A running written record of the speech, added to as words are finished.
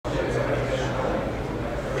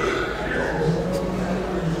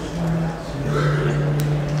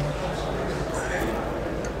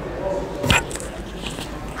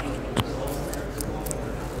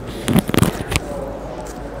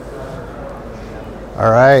All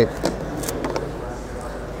right.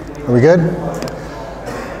 Are we good?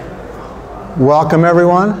 Welcome,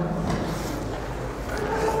 everyone.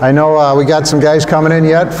 I know we got some guys coming in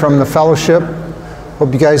yet from the fellowship.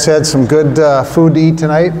 Hope you guys had some good food to eat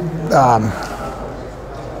tonight.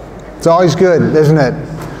 It's always good, isn't it,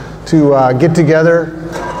 to get together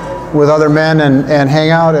with other men and hang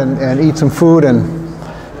out and eat some food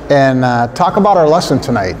and talk about our lesson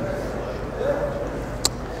tonight.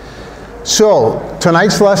 So,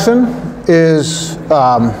 tonight's lesson is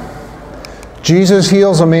Jesus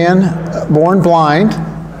heals a man born blind.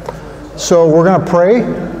 So we're going to pray,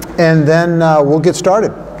 and then we'll get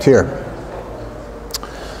started here.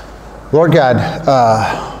 Lord God,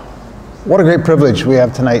 what a great privilege we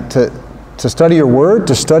have tonight to study your word,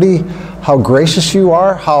 to study how gracious you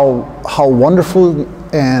are, how wonderful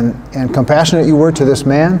and compassionate you were to this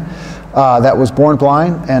man that was born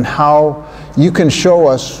blind, and how you can show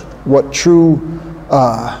us what true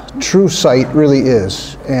sight really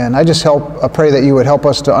is. And I just pray that you would help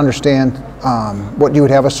us to understand what you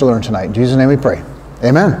would have us to learn tonight. In Jesus' name we pray.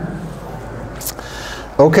 Amen.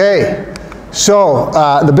 Okay, so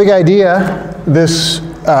the big idea this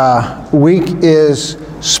week is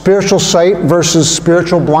spiritual sight versus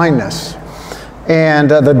spiritual blindness.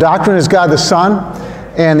 And the doctrine is God the Son,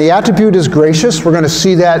 and the attribute is gracious. We're going to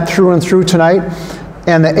see that through and through tonight.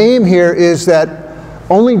 And the aim here is that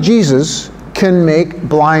only Jesus can make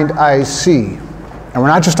blind eyes see. And we're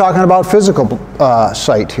not just talking about physical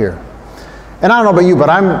sight here. And I don't know about you, but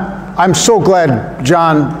I'm so glad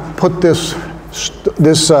John put this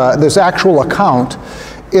actual account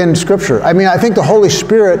in Scripture. I mean, I think the Holy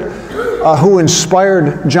Spirit, who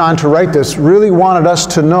inspired John to write this, really wanted us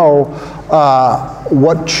to know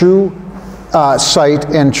what true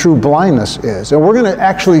sight and true blindness is. And we're going to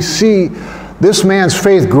actually see this man's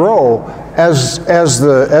faith grow as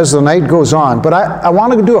the night goes on. But I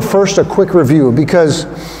want to do first a quick review, because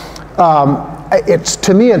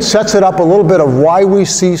to me it sets it up a little bit of why we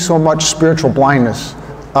see so much spiritual blindness.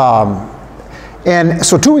 And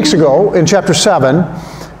so 2 weeks ago in chapter 7,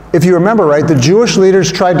 if you remember right, the Jewish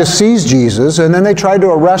leaders tried to seize Jesus, and then they tried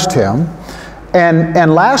to arrest him.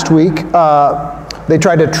 And last week they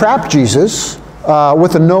tried to trap Jesus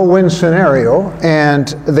with a no-win scenario, and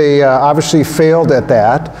they obviously failed at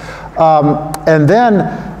that. And then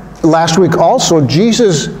last week also,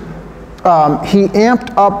 Jesus, he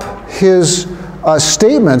amped up his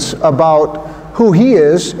statements about who he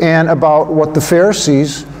is and about what the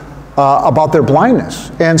Pharisees, about their blindness.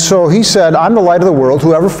 And so he said, I'm the light of the world.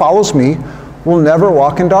 Whoever follows me will never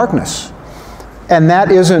walk in darkness. And that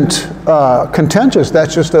isn't contentious.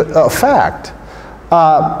 That's just a fact.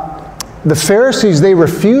 The Pharisees, they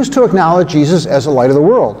refused to acknowledge Jesus as the light of the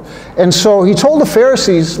world. And so he told the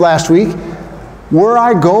Pharisees last week, where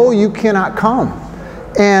I go, you cannot come.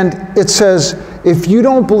 And it says, if you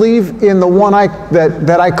don't believe in the one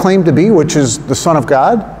that I claim to be, which is the Son of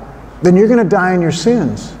God, then you're going to die in your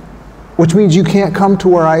sins, which means you can't come to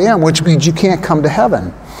where I am, which means you can't come to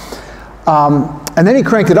heaven. And then he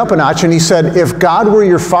cranked it up a notch, and he said, if God were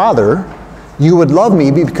your father, you would love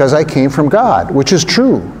me because I came from God, which is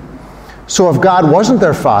true. So if God wasn't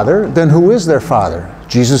their father, then who is their father?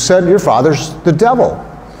 Jesus said, your father's the devil.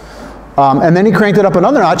 And then he cranked it up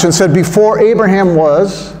another notch and said, before Abraham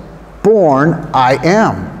was born, I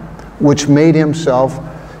am, which made himself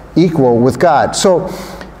equal with God. So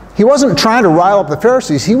he wasn't trying to rile up the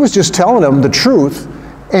Pharisees. He was just telling them the truth,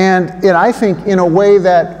 and I think in a way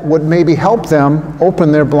that would maybe help them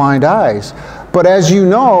open their blind eyes. But as you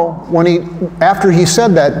know, after he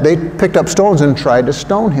said that, they picked up stones and tried to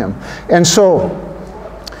stone him. And so,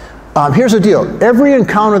 here's the deal. Every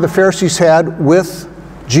encounter the Pharisees had with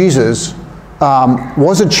Jesus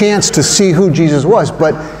was a chance to see who Jesus was.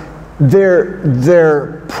 But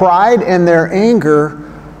their pride and their anger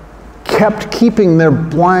kept keeping their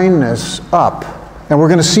blindness up. And we're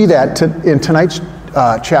going to see that in tonight's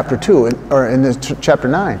chapter 2, or in this chapter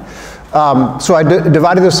 9. So I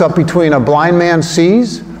divided this up between a blind man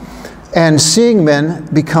sees and seeing men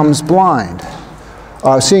becomes blind.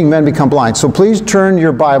 Seeing men become blind. So please turn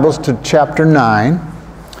your Bibles to chapter 9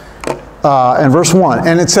 and verse 1.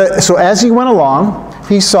 And it says, so as he went along,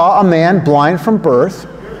 he saw a man blind from birth,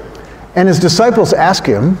 and his disciples asked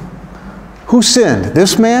him, who sinned,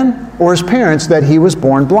 this man or his parents, that he was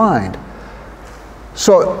born blind?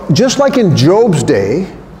 So just like in Job's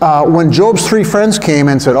day, when Job's 3 friends came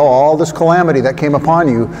and said, oh, all this calamity that came upon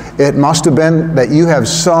you, it must have been that you have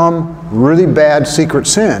some really bad secret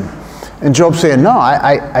sin. And Job saying, no,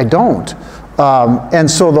 I don't. And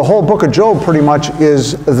so the whole book of Job pretty much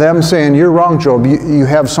is them saying, you're wrong, Job. You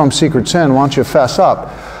have some secret sin. Why don't you fess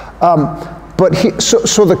up?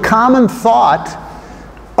 so the common thought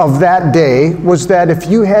of that day was that if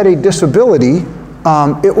you had a disability,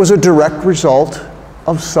 it was a direct result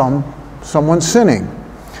of someone sinning.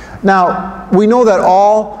 Now, we know that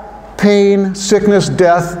all pain, sickness,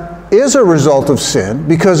 death is a result of sin,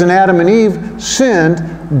 because when Adam and Eve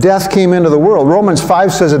sinned, death came into the world. Romans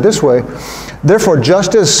 5 says it this way: therefore,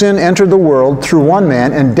 just as sin entered the world through one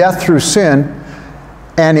man, and death through sin,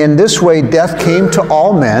 and in this way death came to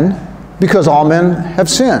all men, because all men have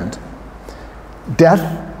sinned.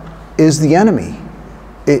 Death is the enemy.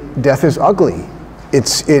 Death is ugly.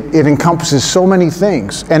 It encompasses so many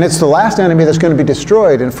things. And it's the last enemy that's going to be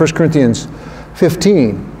destroyed in 1 Corinthians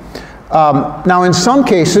 15. Now, in some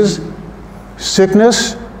cases,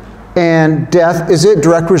 sickness and death is a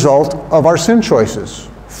direct result of our sin choices.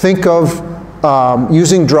 Think of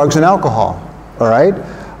using drugs and alcohol, all right?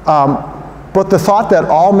 But the thought that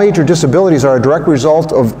all major disabilities are a direct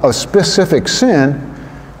result of a specific sin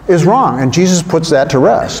is wrong, and Jesus puts that to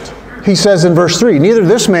rest. He says in verse 3, neither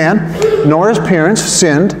this man nor his parents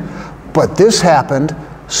sinned, but this happened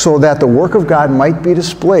so that the work of God might be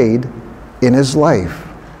displayed in his life.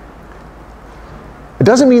 It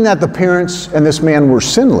doesn't mean that the parents and this man were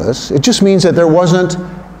sinless. It just means that there wasn't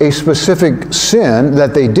a specific sin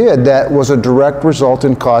that they did that was a direct result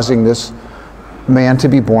in causing this man to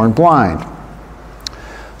be born blind.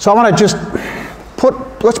 So I want to just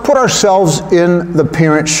let's put ourselves in the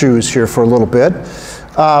parent's shoes here for a little bit.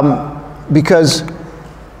 Because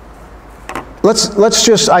let's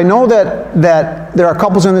just, I know that there are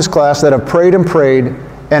couples in this class that have prayed and prayed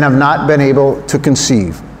and have not been able to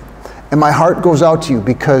conceive. And my heart goes out to you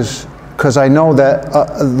because I know that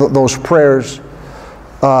those prayers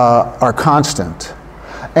are constant.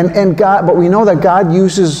 And God, but we know that God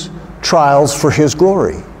uses trials for his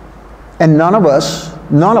glory. And none of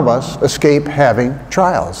us escape having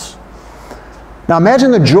trials. Now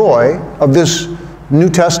imagine the joy of this New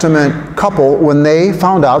Testament couple when they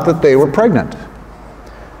found out that they were pregnant.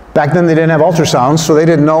 Back then they didn't have ultrasounds, so they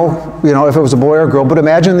didn't know, if it was a boy or a girl. But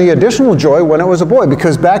imagine the additional joy when it was a boy,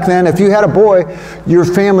 because back then, if you had a boy, your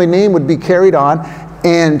family name would be carried on,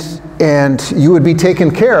 and you would be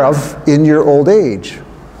taken care of in your old age.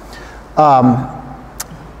 And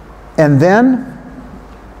then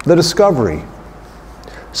the discovery.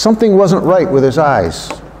 Something wasn't right with his eyes.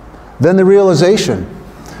 Then the realization,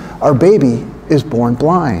 our baby is born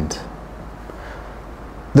blind.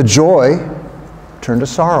 The joy turned to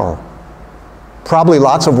sorrow. Probably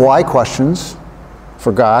lots of why questions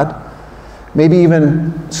for God. Maybe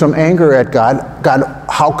even some anger at God. God,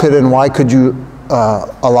 how could and why could you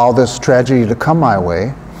allow this tragedy to come my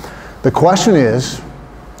way? The question is,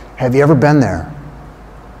 have you ever been there?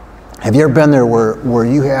 Have you ever been there where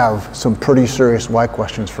you have some pretty serious why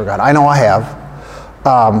questions for God? I know I have.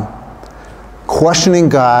 Questioning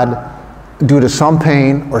God due to some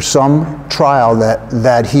pain or some trial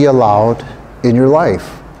that he allowed in your life,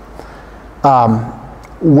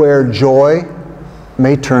 where joy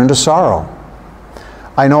may turn to sorrow.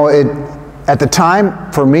 I know at the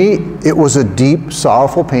time, for me, it was a deep,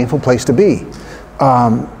 sorrowful, painful place to be.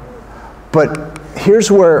 But here's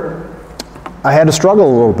where I had to struggle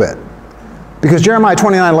a little bit. Because Jeremiah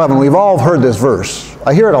 29:11, we've all heard this verse.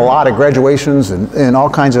 I hear it a lot at graduations and all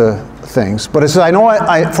kinds of things. But it says,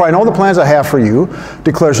 for I know the plans I have for you,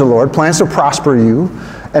 declares the Lord, plans to prosper you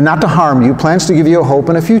and not to harm you, plans to give you a hope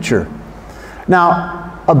and a future.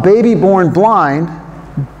 Now, a baby born blind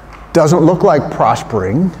doesn't look like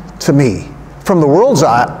prospering to me. From the world's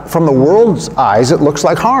eyes, it looks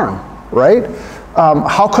like harm, right?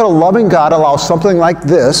 How could a loving God allow something like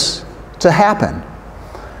this to happen?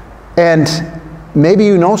 And maybe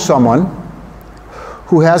you know someone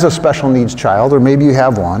who has a special needs child, or maybe you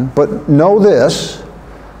have one, but know this,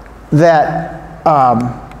 that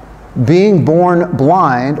being born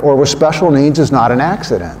blind or with special needs is not an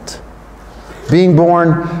accident. Being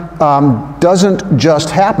born doesn't just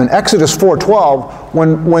happen. Exodus 4:12,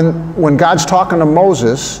 when God's talking to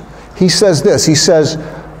Moses, he says this, he says,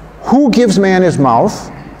 who gives man his mouth?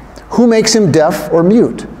 Who makes him deaf or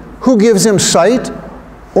mute? Who gives him sight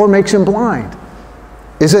or makes him blind?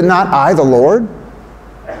 Is it not I, the Lord?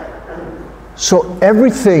 So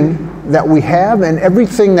everything that we have and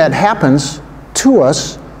everything that happens to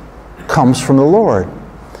us comes from the Lord.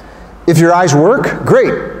 If your eyes work,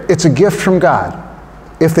 great, it's a gift from God.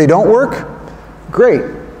 If they don't work, great,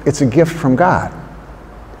 it's a gift from God.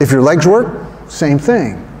 If your legs work, same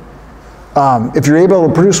thing. If you're able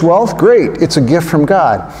to produce wealth, great, it's a gift from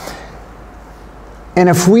God. And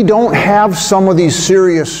if we don't have some of these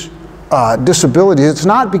serious disabilities, it's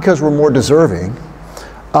not because we're more deserving.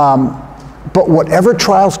 But whatever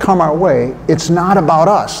trials come our way, it's not about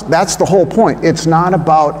us. That's the whole point. It's not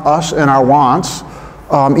about us and our wants,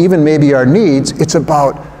 even maybe our needs. It's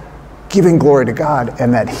about giving glory to God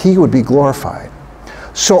and that He would be glorified.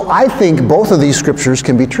 So I think both of these scriptures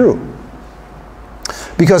can be true.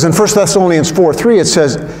 Because in 1 Thessalonians 4:3 it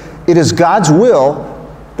says, it is God's will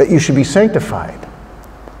that you should be sanctified.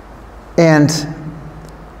 And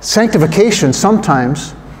sanctification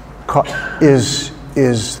sometimes is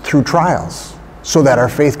through trials, so that our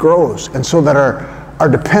faith grows and so that our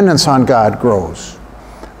dependence on God grows.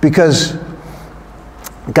 Because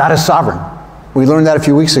God is sovereign. We learned that a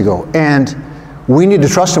few weeks ago. And we need to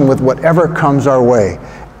trust Him with whatever comes our way.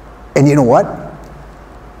 And you know what?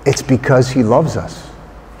 It's because He loves us.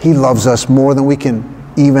 He loves us more than we can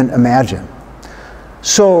even imagine.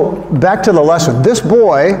 So back to the lesson. This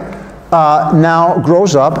boy now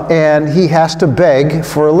grows up and he has to beg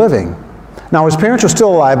for a living. Now his parents are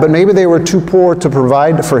still alive, but maybe they were too poor to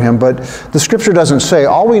provide for him, but the scripture doesn't say.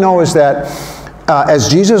 All we know is that as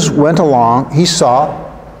Jesus went along, he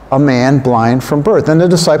saw a man blind from birth, and the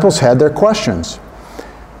disciples had their questions.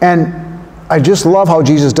 And I just love how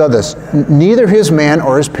Jesus does this. Neither his man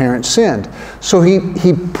or his parents sinned. So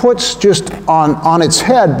he puts just on its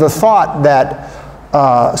head the thought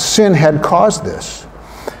that sin had caused this.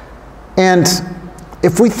 And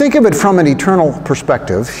if we think of it from an eternal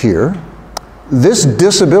perspective here, this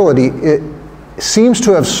disability, it seems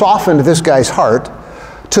to have softened this guy's heart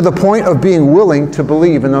to the point of being willing to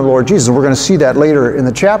believe in the Lord Jesus. We're going to see that later in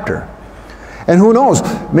the chapter. And who knows,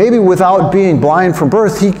 maybe without being blind from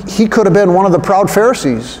birth, he could have been one of the proud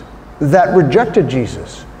Pharisees that rejected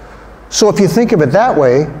Jesus. So if you think of it that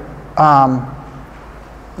way,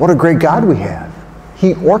 what a great God we have.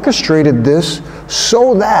 He orchestrated this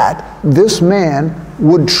so that this man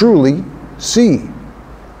would truly see.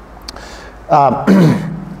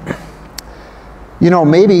 You know,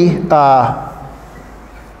 maybe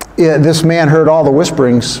this man heard all the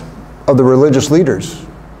whisperings of the religious leaders.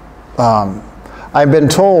 I've been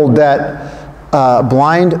told that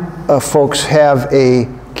blind folks have a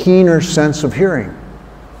keener sense of hearing.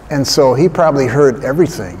 And so he probably heard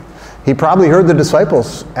everything. He probably heard the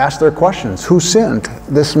disciples ask their questions. Who sinned?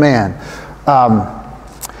 This man.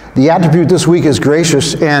 The attribute this week is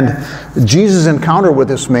gracious, and Jesus' encounter with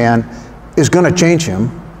this man is going to change him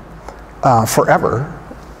forever.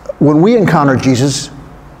 When we encounter Jesus,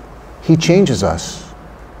 He changes us.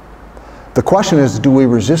 The question is, do we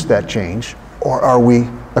resist that change, or are we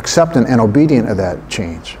acceptant and obedient of that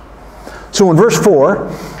change? So in verse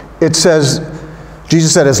 4, it says,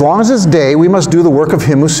 Jesus said, as long as it's day, we must do the work of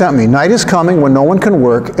Him who sent me. Night is coming when no one can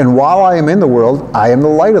work, and while I am in the world, I am the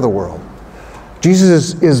light of the world.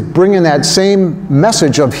 Jesus is bringing that same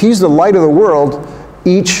message of He's the light of the world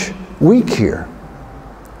each week here.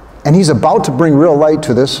 And He's about to bring real light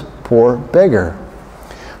to this poor beggar.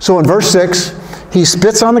 So in verse 6, He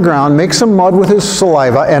spits on the ground, makes some mud with His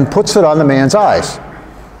saliva, and puts it on the man's eyes.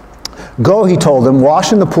 Go, He told him,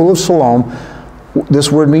 wash in the pool of Siloam. This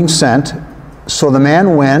word means sent. So the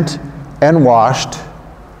man went and washed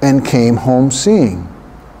and came home seeing.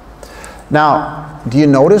 Now, do you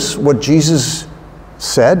notice what Jesus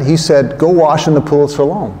said? He said, go wash in the pool of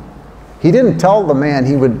Siloam. He didn't tell the man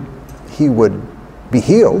he would be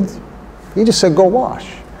healed. He just said, go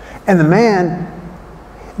wash. And the man,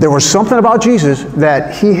 there was something about Jesus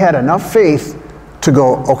that he had enough faith to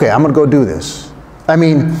go, okay, I'm going to go do this. I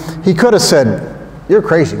mean, he could have said, you're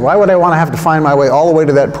crazy. Why would I want to have to find my way all the way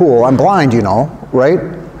to that pool? I'm blind, you know, right?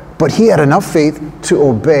 But he had enough faith to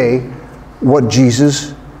obey what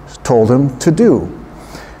Jesus told him to do.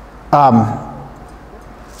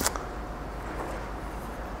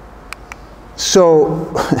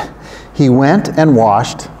 So he went and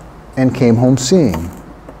washed and came home seeing.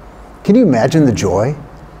 Can you imagine the joy?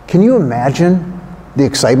 Can you imagine the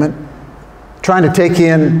excitement? Trying to take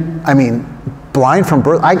in, I mean, blind from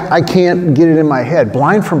birth. I can't get it in my head.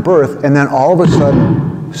 Blind from birth, and then all of a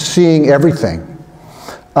sudden seeing everything.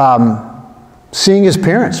 Seeing his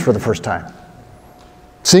parents for the first time.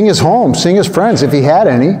 Seeing his home, seeing his friends, if he had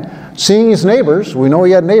any. Seeing his neighbors. We know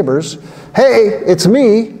he had neighbors. Hey, it's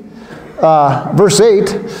me. Verse 8,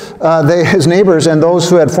 his neighbors and those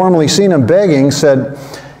who had formerly seen him begging said,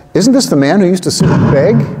 isn't this the man who used to sit and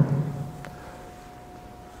beg?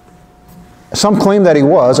 Some claimed that he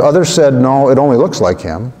was. Others said, no, it only looks like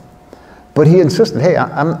him. But he insisted, hey,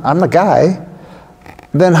 I'm the guy.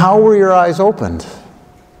 Then how were your eyes opened?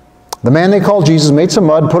 The man they called Jesus made some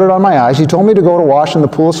mud, put it on my eyes. He told me to go to wash in the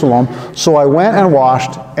pool of Siloam. So I went and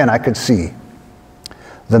washed, and I could see.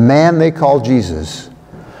 The man they called Jesus.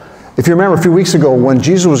 If you remember a few weeks ago when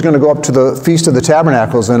Jesus was going to go up to the Feast of the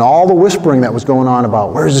Tabernacles and all the whispering that was going on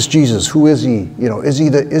about, where is this Jesus? Who is he? You know, is he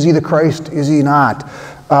the Christ? Is he not?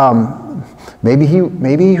 Maybe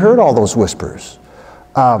he heard all those whispers.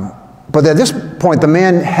 But at this point, the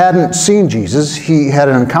man hadn't seen Jesus. He had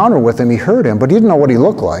an encounter with him. He heard him, but he didn't know what he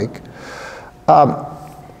looked like.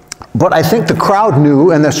 But I think the crowd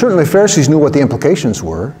knew, and certainly the Pharisees knew what the implications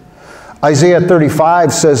were. Isaiah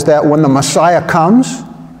 35 says that when the Messiah comes,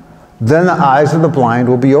 then the eyes of the blind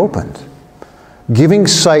will be opened. Giving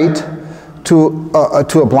sight to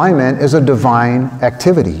a blind man is a divine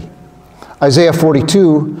activity. Isaiah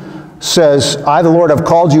 42 says, I, the Lord, have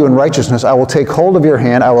called you in righteousness. I will take hold of your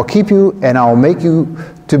hand. I will keep you, and I will make you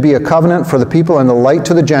to be a covenant for the people and the light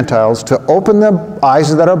to the Gentiles, to open the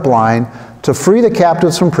eyes that are blind, to free the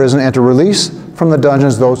captives from prison, and to release from the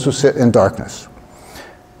dungeons those who sit in darkness.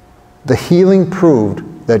 The healing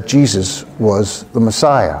proved that Jesus was the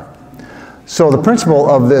Messiah. So the principle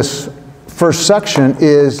of this first section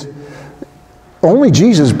is only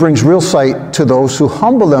Jesus brings real sight to those who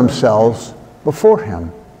humble themselves before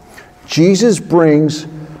him. Jesus brings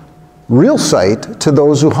real sight to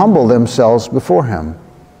those who humble themselves before him.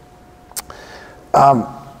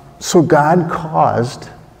 So God caused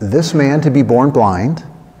this man to be born blind,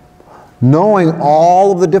 knowing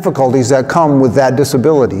all of the difficulties that come with that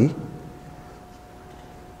disability.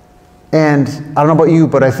 And I don't know about you,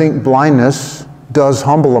 but I think blindness does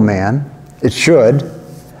humble a man. It should.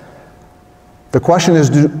 The question is,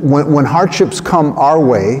 when hardships come our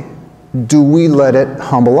way, do we let it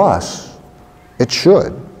humble us? It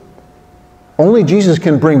should. Only Jesus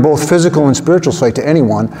can bring both physical and spiritual sight to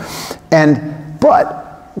anyone,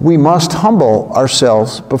 but we must humble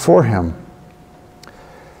ourselves before him.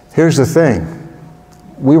 Here's the thing.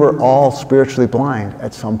 We were all spiritually blind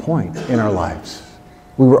at some point in our lives.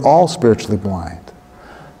 We were all spiritually blind.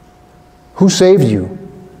 Who saved you?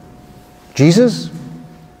 Jesus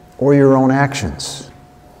or your own actions?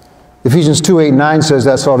 Ephesians 2:8-9 says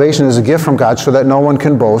that salvation is a gift from God so that no one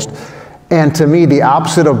can boast. And to me, the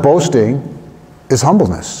opposite of boasting is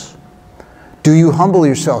humbleness. Do you humble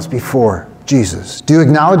yourselves before Jesus? Do you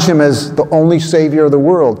acknowledge him as the only Savior of the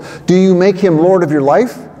world? Do you make him Lord of your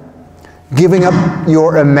life, giving up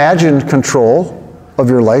your imagined control of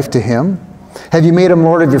your life to him? Have you made him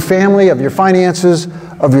Lord of your family, of your finances,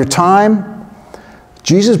 of your time?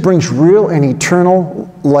 Jesus brings real and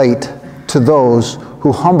eternal light to those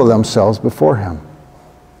who humble themselves before him.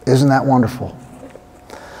 Isn't that wonderful?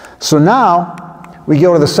 So now we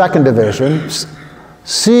go to the second division,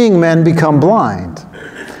 seeing men become blind.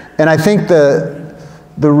 And I think the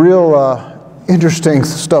real interesting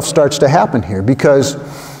stuff starts to happen here, because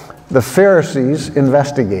the Pharisees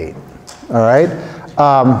investigate, all right?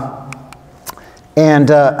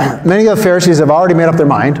 Many of the Pharisees have already made up their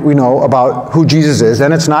mind, we know, about who Jesus is,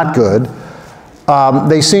 and it's not good.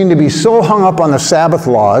 They seem to be so hung up on the Sabbath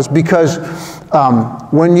laws because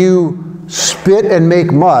when you spit and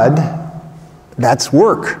make mud, that's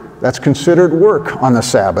work. That's considered work on the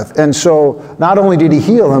Sabbath. And so not only did he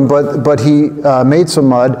heal him, but he made some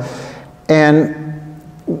mud. And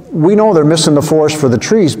we know they're missing the forest for the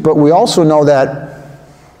trees, but we also know that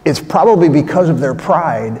it's probably because of their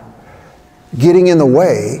pride getting in the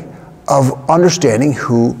way of understanding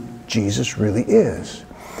who Jesus really is.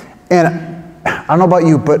 And I don't know about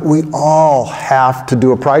you, but we all have to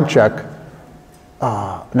do a pride check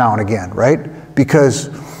now and again, right? Because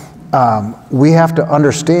we have to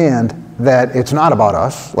understand that it's not about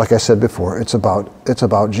us, like I said before, it's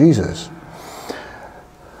about Jesus.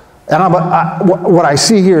 And what I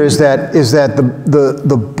see here is that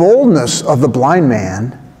the boldness of the blind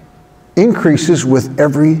man increases with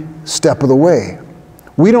every step of the way.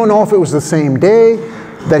 We don't know if it was the same day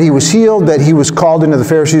that he was healed, that he was called into the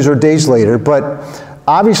Pharisees, or days later, but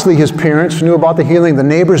obviously his parents knew about the healing, the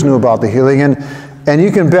neighbors knew about the healing, and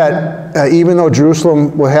you can bet, even though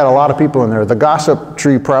Jerusalem had a lot of people in there, the gossip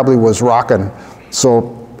tree probably was rocking.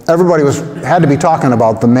 So everybody had to be talking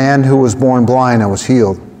about the man who was born blind and was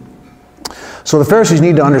healed. So the Pharisees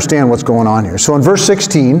need to understand what's going on here. So in verse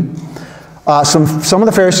 16, some of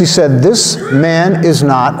the Pharisees said, "This man is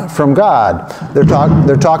not from God."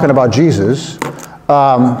 They're talking about Jesus.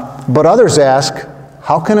 But others ask,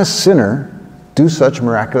 "How can a sinner do such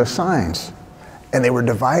miraculous signs?" And they were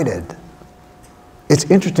divided. It's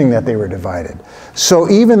interesting that they were divided. So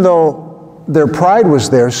even though their pride was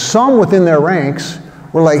there, some within their ranks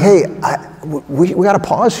were like, "Hey, we got to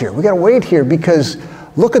pause here. We got to wait here because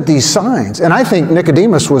look at these signs." And I think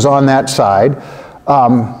Nicodemus was on that side.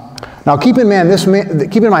 Now keep in mind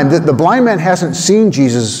that the blind man hasn't seen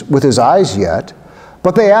Jesus with his eyes yet,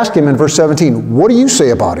 but they ask him in verse 17, "What do you say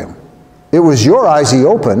about him?" It was your eyes he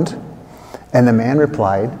opened. And the man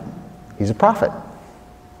replied, he's a prophet.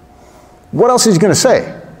 What else is he going to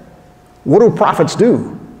say? What do prophets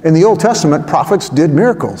do? In the Old Testament, prophets did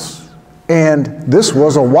miracles. And this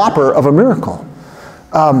was a whopper of a miracle.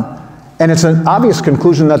 And it's an obvious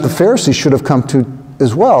conclusion that the Pharisees should have come to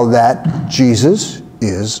as well, that Jesus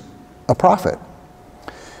is a prophet.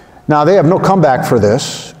 Now, they have no comeback for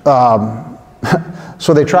this,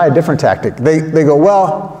 so they try a different tactic. They go,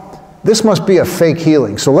 well, this must be a fake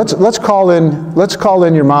healing. So let's call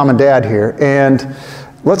in your mom and dad here, and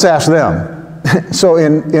let's ask them. So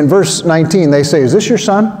in verse 19, they say, is this your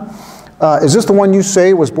son? Is this the one you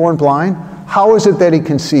say was born blind? How is it that he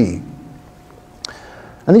can see?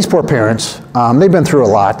 And these poor parents, they've been through a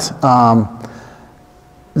lot.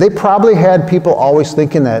 They probably had people always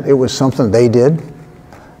thinking that it was something they did.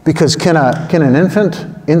 Because can an infant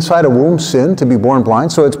inside a womb sin to be born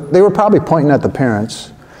blind? So they were probably pointing at the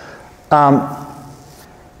parents. And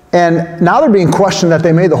now they're being questioned that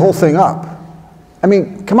they made the whole thing up. I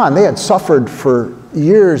mean, come on, they had suffered for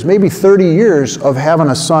years, maybe 30 years of having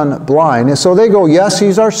a son blind. And so they go, yes,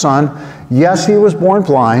 he's our son. Yes, he was born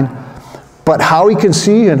blind. But how he can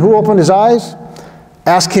see and who opened his eyes?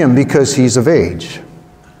 Ask him, because he's of age.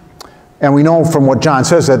 And we know from what John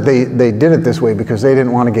says that they did it this way because they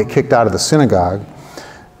didn't want to get kicked out of the synagogue.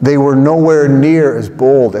 They were nowhere near as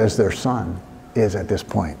bold as their son is at this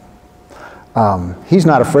point. He's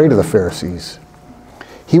not afraid of the Pharisees.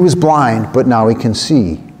 He was blind, but now he can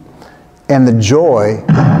see. And the joy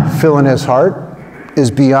filling his heart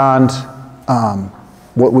is beyond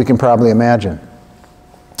what we can probably imagine.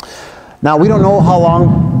 Now, we don't know how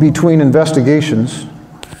long between investigations.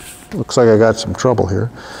 Looks like I got some trouble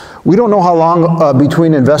here. We don't know how long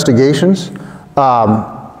between investigations,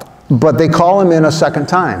 but they call him in a second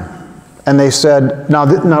time. And they said,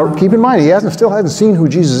 now keep in mind, he still hasn't seen who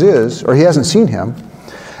Jesus is, or he hasn't seen him.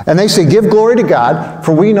 And they say, give glory to God,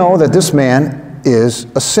 for we know that this man is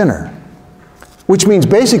a sinner. Which means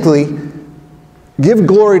basically, give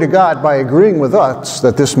glory to God by agreeing with us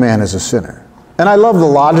that this man is a sinner. And I love the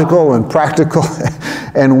logical and practical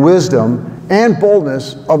and wisdom and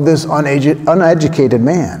boldness of this uneducated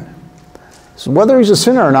man. So whether he's a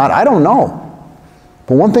sinner or not, I don't know.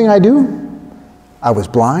 But one thing I do, I was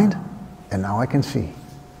blind, and now I can see.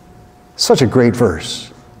 Such a great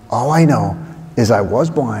verse. All I know is I was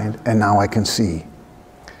blind, and now I can see.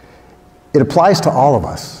 It applies to all of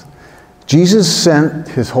us. Jesus sent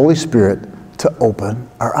his Holy Spirit to open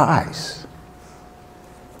our eyes.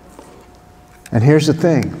 And here's the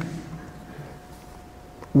thing.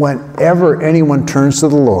 Whenever anyone turns to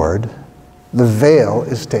the Lord, the veil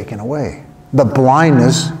is taken away. The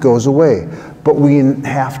blindness goes away. But we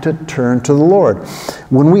have to turn to the Lord.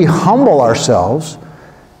 When we humble ourselves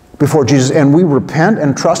before Jesus and we repent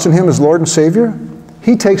and trust in him as Lord and Savior,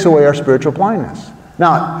 he takes away our spiritual blindness.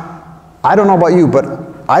 Now, I don't know about you, but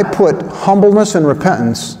I put humbleness and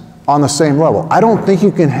repentance on the same level. I don't think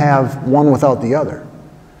you can have one without the other.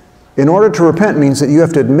 In order to repent means that you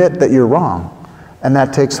have to admit that you're wrong, and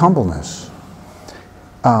that takes humbleness.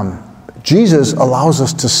 Jesus allows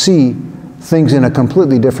us to see things in a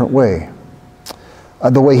completely different way,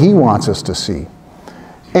 the way he wants us to see.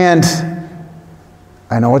 And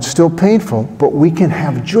I know it's still painful, but we can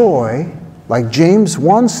have joy, like James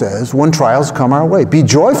 1 says, when trials come our way. Be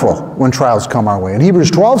joyful when trials come our way. And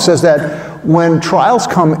Hebrews 12 says that when trials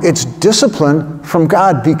come, it's discipline from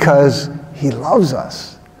God because he loves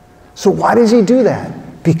us. So why does he do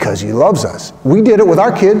that? Because he loves us. We did it with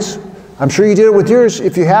our kids. I'm sure you did it with yours.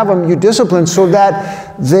 If you have them, you discipline so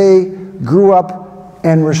that they grew up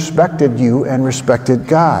and respected you and respected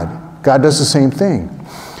God. God does the same thing.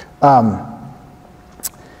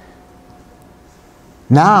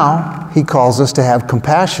 Now, he calls us to have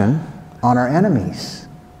compassion on our enemies,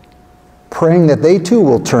 praying that they too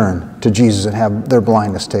will turn to Jesus and have their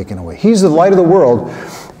blindness taken away. He's the light of the world,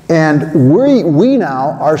 and we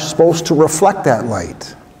now are supposed to reflect that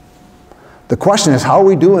light. The question is, how are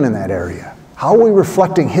we doing in that area? How are we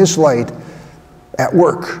reflecting his light at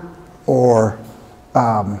work or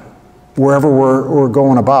wherever we're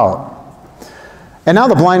going about? And now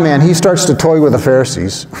the blind man, he starts to toy with the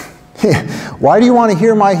Pharisees. Why do you want to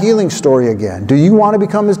hear my healing story again? Do you want to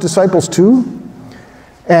become his disciples too?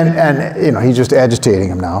 And you know, he's just agitating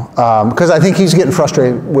him now because I think he's getting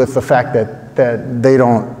frustrated with the fact that they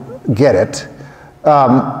don't get it.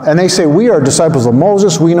 And they say, we are disciples of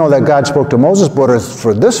Moses. We know that God spoke to Moses, but as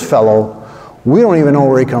for this fellow, we don't even know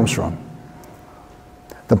where he comes from.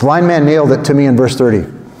 The blind man nailed it to me in verse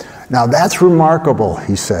 30. Now that's remarkable,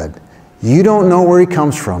 he said. You don't know where he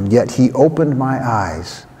comes from, yet he opened my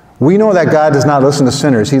eyes. We know that God does not listen to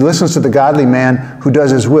sinners. He listens to the godly man who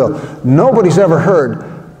does his will. Nobody's ever heard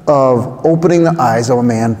of opening the eyes of a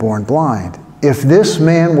man born blind. If this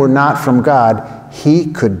man were not from God,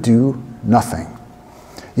 he could do nothing.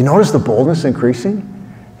 You notice the boldness increasing?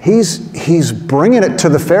 He's bringing it to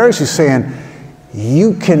the Pharisees, saying,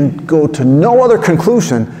 you can go to no other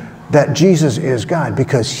conclusion that Jesus is God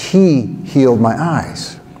because he healed my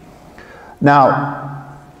eyes.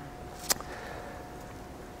 Now,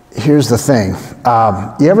 here's the thing.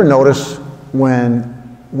 You ever notice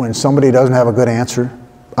when somebody doesn't have a good answer,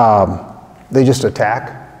 they just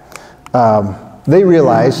attack? They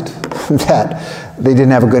realized that they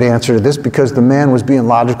didn't have a good answer to this because the man was being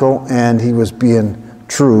logical and he was being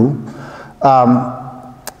true.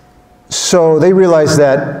 So they realized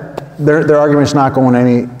that their argument's not going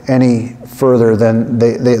any further than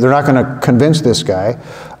they're not going to convince this guy.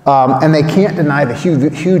 And they can't deny the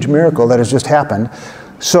huge miracle that has just happened.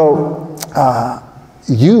 So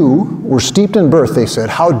you were steeped in birth, they said.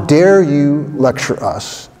 How dare you lecture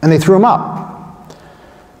us? And they threw him out.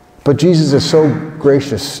 But Jesus is so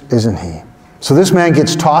gracious, isn't he? So this man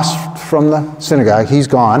gets tossed from the synagogue. He's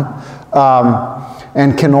gone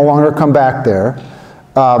and can no longer come back there.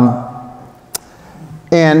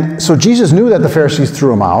 And so Jesus knew that the Pharisees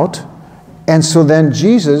threw him out. And so then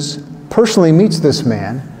Jesus personally meets this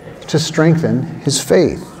man to strengthen his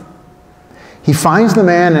faith. He finds the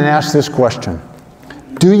man and asks this question: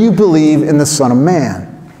 do you believe in the Son of Man?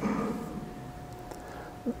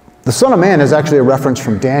 The Son of Man is actually a reference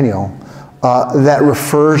from Daniel that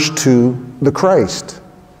refers to the Christ.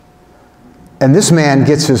 And this man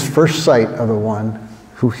gets his first sight of the one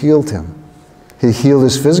who healed him. He healed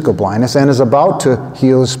his physical blindness and is about to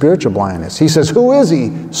heal his spiritual blindness. He says, who is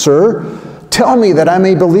he, sir? Tell me that I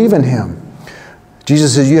may believe in him.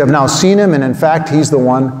 Jesus says, you have now seen him, and in fact, he's the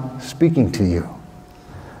one speaking to you.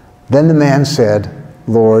 Then the man said,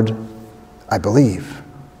 Lord, I believe.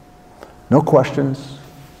 No questions,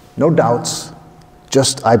 no doubts,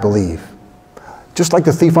 just I believe. Just like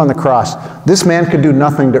the thief on the cross, this man could do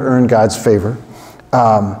nothing to earn God's favor.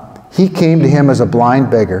 He came to him as a blind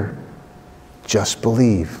beggar. Just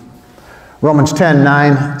believe. Romans 10,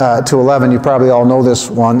 9 to 11, you probably all know this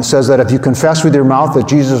one, says that if you confess with your mouth that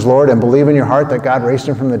Jesus is Lord and believe in your heart that God raised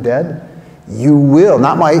him from the dead, you will,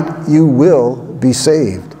 not might, you will be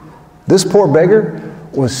saved. This poor beggar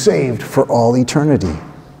was saved for all eternity.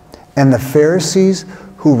 And the Pharisees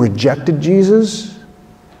who rejected Jesus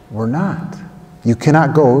were not. You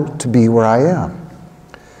cannot go to be where I am.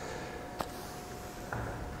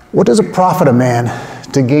 What does it profit a man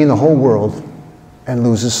to gain the whole world and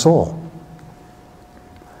lose his soul?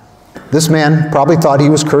 This man probably thought he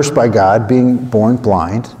was cursed by God, being born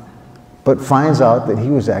blind, but finds out that he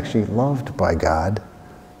was actually loved by God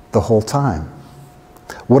the whole time.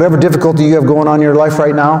 Whatever difficulty you have going on in your life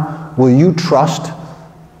right now, will you trust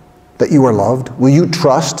that you are loved? Will you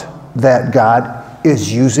trust that God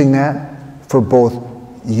is using that for both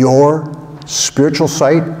your spiritual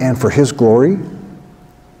sight and for his glory?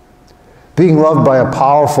 Being loved by a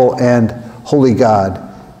powerful and holy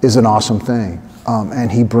God is an awesome thing,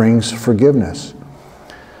 and he brings forgiveness.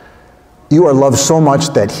 You are loved so much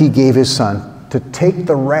that he gave his son to take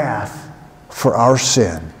the wrath for our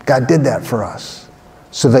sin. God did that for us,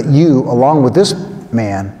 so that you, along with this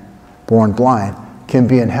man born blind, can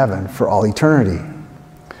be in heaven for all eternity.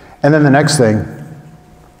 And then the next thing,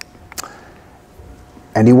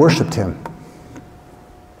 and he worshiped him.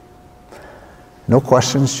 No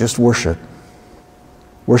questions, just worship.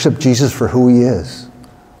 Worship Jesus for who he is.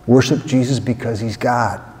 Worship Jesus because he's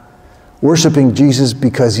God. Worshiping Jesus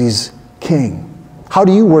because he's King. How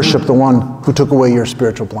do you worship the one who took away your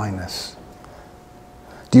spiritual blindness?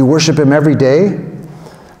 Do you worship him every day?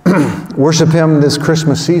 Worship him this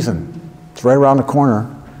Christmas season. It's right around the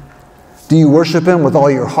corner. Do you worship him with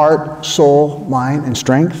all your heart, soul, mind, and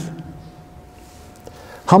strength?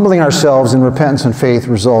 Humbling ourselves in repentance and faith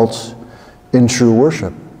results in true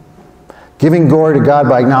worship. Giving glory to God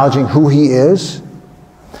by acknowledging who he is.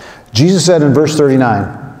 Jesus said in verse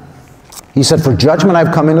 39, he said, for judgment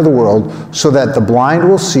I've come into the world so that the blind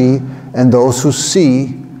will see and those who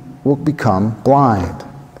see will become blind.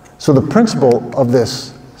 So the principle of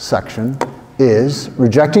this section is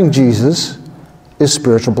rejecting Jesus is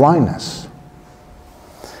spiritual blindness.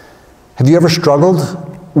 Have you ever struggled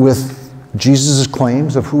with Jesus'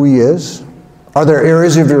 claims of who he is? Are there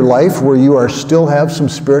areas of your life where you still have some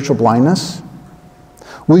spiritual blindness?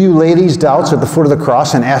 Will you lay these doubts at the foot of the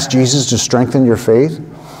cross and ask Jesus to strengthen your faith?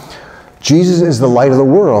 Jesus is the light of the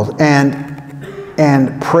world,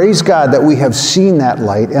 and praise God that we have seen that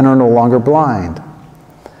light and are no longer blind.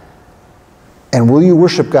 And will you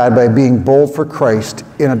worship God by being bold for Christ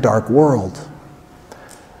in a dark world?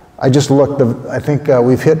 I just looked, I think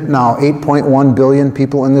we've hit now 8.1 billion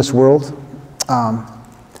people in this world.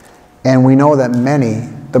 And we know that many,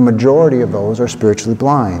 the majority of those, are spiritually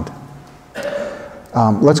blind.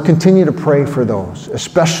 Let's continue to pray for those,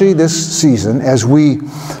 especially this season as we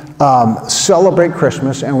celebrate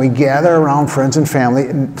Christmas and we gather around friends and family.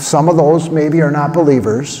 And some of those maybe are not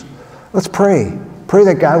believers. Let's pray. Pray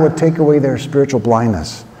that God would take away their spiritual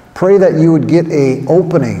blindness. Pray that you would get an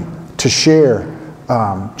opening to share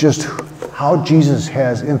just how Jesus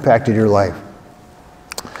has impacted your life.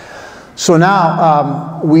 So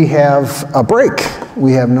now we have a break.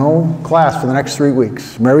 We have no class for the next 3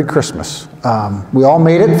 weeks. Merry Christmas. We all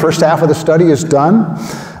made it. First half of the study is done.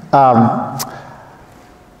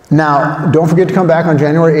 Now, don't forget to come back on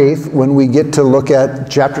January 8th when we get to look at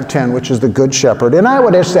chapter 10, which is the Good Shepherd. And I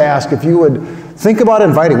would just ask if you would think about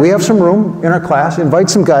inviting. We have some room in our class. Invite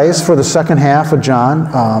some guys for the second half of John.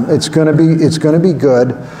 It's going to be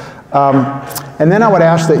good. And then I would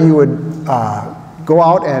ask that you would go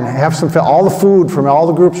out and have some, all the food from all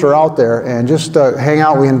the groups are out there, and just hang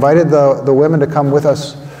out. We invited the women to come with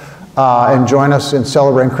us and join us in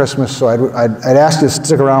celebrating Christmas. So I'd ask you to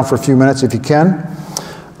stick around for a few minutes if you can.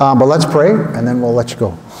 But let's pray, and then we'll let you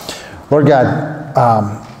go. Lord God,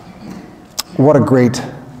 what a great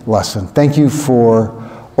lesson. Thank you for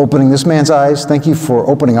opening this man's eyes. Thank you for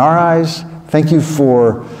opening our eyes. Thank you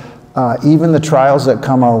for even the trials that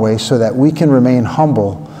come our way so that we can remain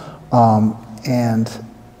humble and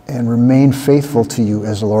remain faithful to you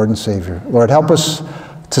as the Lord and Savior. Lord, help us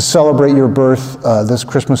to celebrate your birth this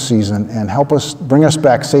Christmas season, and help us bring us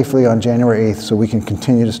back safely on January 8th so we can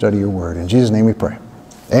continue to study your word. In Jesus' name we pray.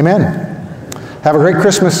 Amen. Have a great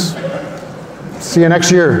Christmas. See you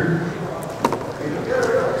next year.